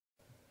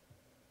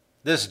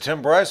This is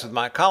Tim Bryce with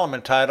my column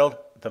entitled,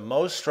 The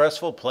Most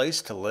Stressful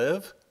Place to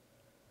Live?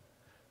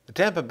 The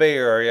Tampa Bay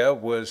area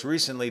was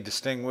recently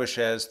distinguished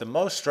as the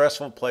most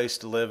stressful place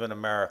to live in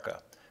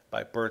America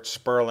by Bert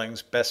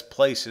Sperling's Best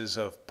Places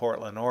of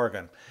Portland,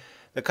 Oregon.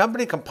 The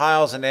company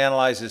compiles and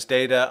analyzes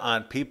data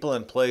on people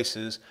and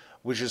places,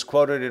 which is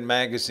quoted in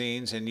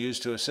magazines and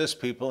used to assist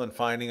people in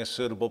finding a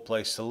suitable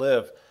place to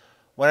live.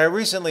 When I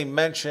recently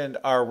mentioned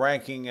our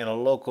ranking in a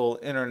local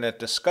internet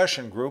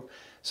discussion group,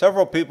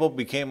 several people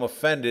became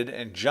offended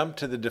and jumped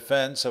to the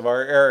defense of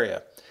our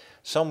area.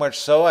 So much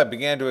so, I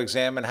began to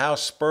examine how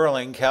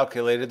Sperling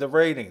calculated the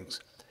ratings.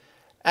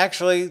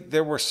 Actually,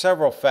 there were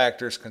several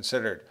factors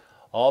considered,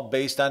 all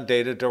based on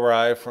data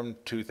derived from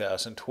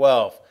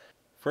 2012.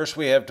 First,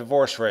 we have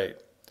divorce rate.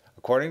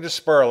 According to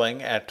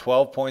Sperling, at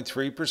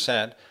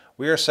 12.3%,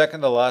 we are second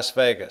to Las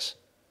Vegas.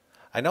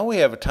 I know we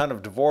have a ton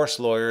of divorce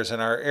lawyers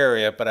in our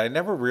area, but I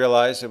never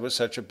realized it was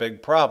such a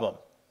big problem.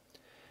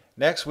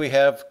 Next, we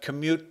have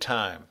commute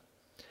time.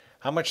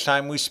 How much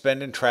time we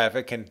spend in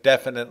traffic can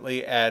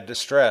definitely add to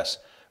stress,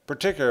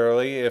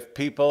 particularly if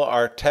people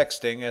are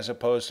texting as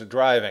opposed to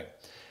driving.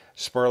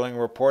 Sperling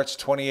reports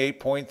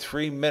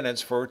 28.3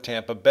 minutes for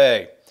Tampa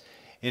Bay.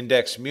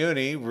 Index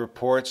Muni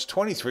reports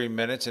 23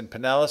 minutes in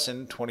Pinellas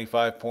and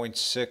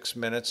 25.6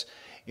 minutes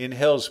in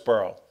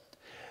Hillsborough.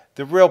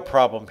 The real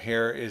problem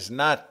here is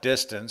not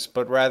distance,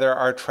 but rather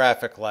our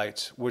traffic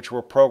lights, which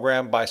were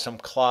programmed by some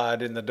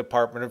clod in the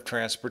Department of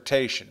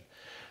Transportation.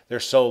 They're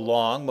so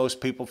long,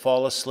 most people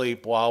fall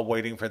asleep while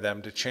waiting for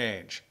them to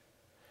change.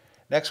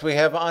 Next, we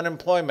have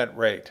unemployment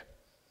rate.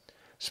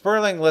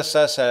 Sperling lists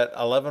us at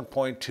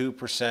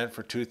 11.2%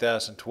 for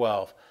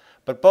 2012,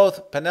 but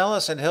both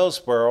Pinellas and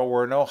Hillsborough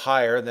were no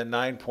higher than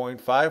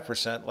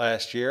 9.5%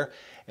 last year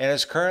and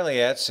is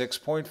currently at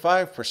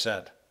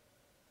 6.5%.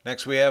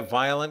 Next, we have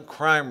violent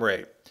crime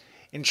rate.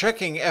 In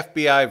checking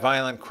FBI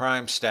violent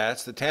crime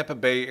stats, the Tampa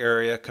Bay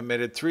area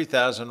committed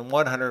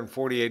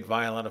 3,148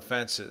 violent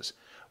offenses,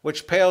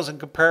 which pales in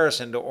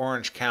comparison to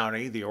Orange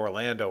County, the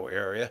Orlando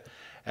area,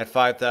 at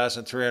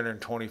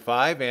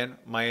 5,325 and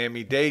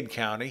Miami-Dade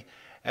County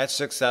at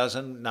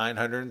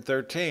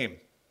 6,913.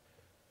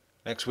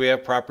 Next, we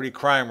have property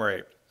crime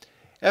rate.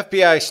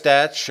 FBI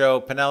stats show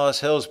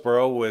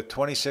Pinellas-Hillsborough with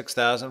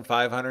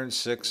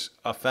 26,506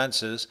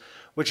 offenses,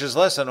 which is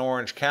less than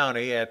Orange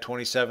County at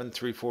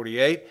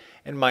 27,348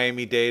 and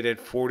Miami-Dade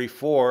at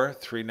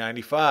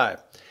 44,395.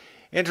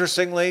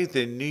 Interestingly,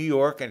 the New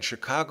York and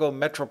Chicago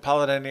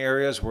metropolitan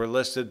areas were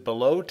listed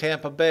below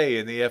Tampa Bay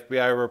in the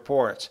FBI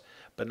reports,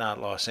 but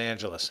not Los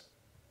Angeles.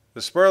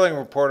 The Sperling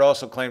report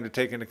also claimed to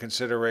take into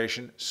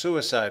consideration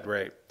suicide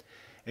rate.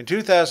 In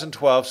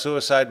 2012,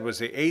 suicide was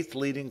the 8th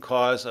leading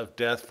cause of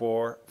death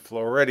for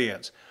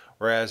Floridians,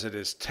 whereas it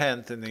is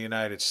 10th in the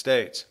United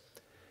States.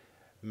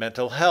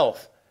 Mental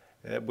health,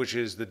 which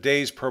is the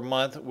days per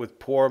month with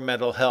poor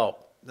mental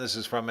health. This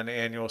is from an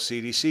annual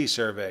CDC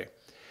survey.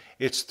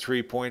 It's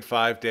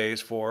 3.5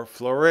 days for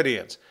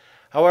Floridians.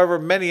 However,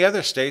 many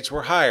other states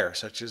were higher,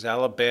 such as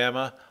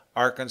Alabama,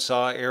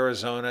 Arkansas,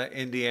 Arizona,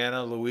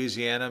 Indiana,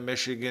 Louisiana,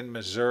 Michigan,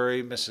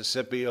 Missouri,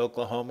 Mississippi,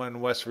 Oklahoma,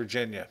 and West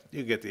Virginia.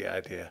 You get the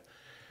idea.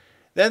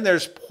 Then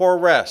there's poor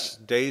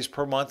rest, days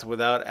per month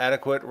without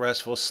adequate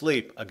restful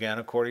sleep, again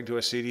according to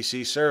a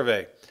CDC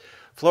survey.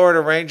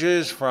 Florida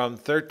ranges from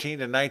 13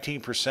 to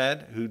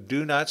 19% who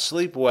do not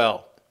sleep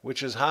well,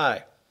 which is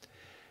high.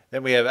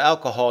 Then we have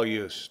alcohol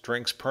use,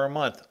 drinks per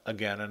month,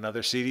 again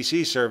another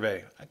CDC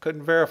survey. I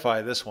couldn't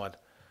verify this one.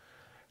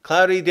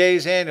 Cloudy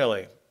days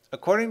annually.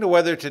 According to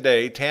Weather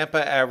Today,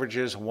 Tampa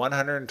averages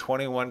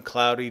 121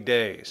 cloudy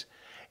days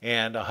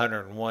and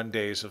 101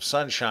 days of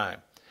sunshine,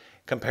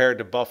 compared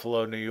to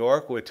Buffalo, New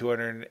York with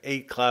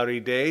 208 cloudy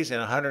days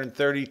and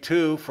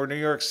 132 for New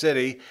York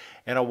City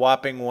and a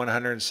whopping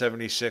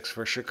 176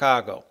 for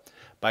Chicago.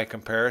 By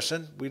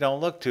comparison, we don't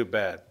look too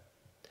bad.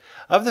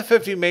 Of the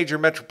 50 major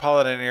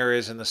metropolitan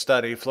areas in the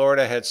study,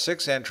 Florida had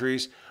 6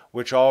 entries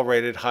which all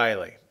rated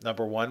highly.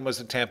 Number 1 was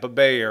the Tampa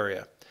Bay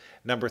area.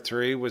 Number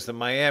 3 was the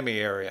Miami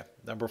area.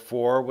 Number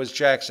 4 was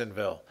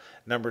Jacksonville.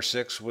 Number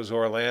 6 was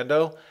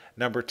Orlando.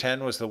 Number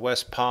 10 was the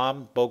West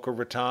Palm, Boca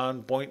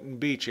Raton, Boynton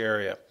Beach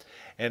area.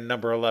 And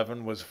number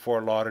 11 was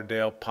Fort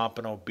Lauderdale,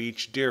 Pompano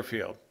Beach,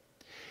 Deerfield.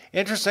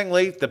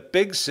 Interestingly, the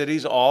big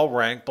cities all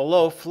rank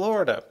below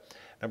Florida.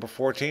 Number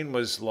 14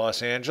 was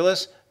Los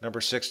Angeles,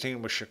 number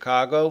 16 was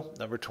Chicago,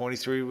 number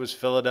 23 was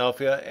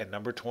Philadelphia, and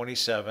number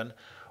 27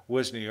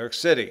 was New York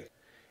City.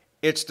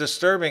 It's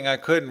disturbing I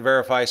couldn't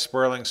verify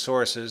Sperling's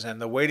sources and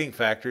the weighting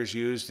factors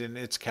used in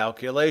its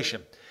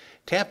calculation.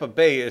 Tampa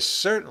Bay is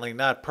certainly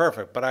not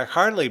perfect, but I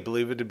hardly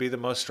believe it to be the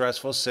most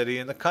stressful city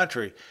in the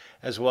country,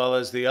 as well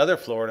as the other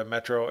Florida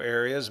metro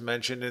areas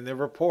mentioned in the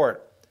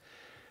report.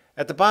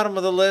 At the bottom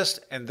of the list,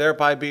 and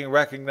thereby being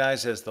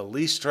recognized as the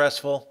least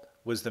stressful,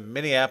 was the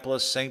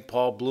Minneapolis-St.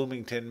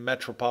 Paul-Bloomington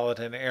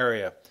metropolitan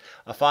area,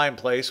 a fine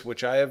place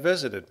which I have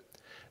visited.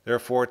 Their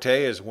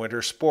forte is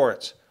winter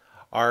sports.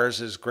 Ours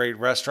is great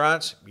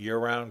restaurants,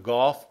 year-round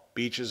golf,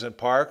 beaches and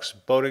parks,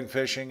 boating,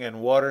 fishing,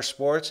 and water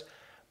sports,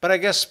 but I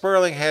guess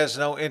Sperling has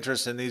no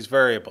interest in these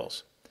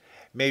variables.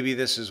 Maybe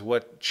this is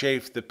what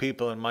chafed the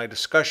people in my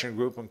discussion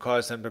group and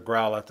caused them to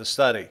growl at the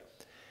study.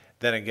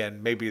 Then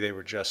again, maybe they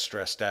were just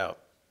stressed out.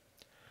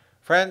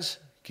 Friends,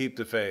 keep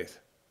the faith.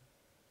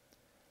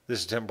 This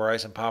is Tim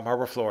Bryce in Palm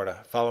Harbor,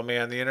 Florida. Follow me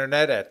on the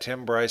internet at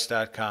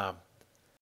timbryce.com.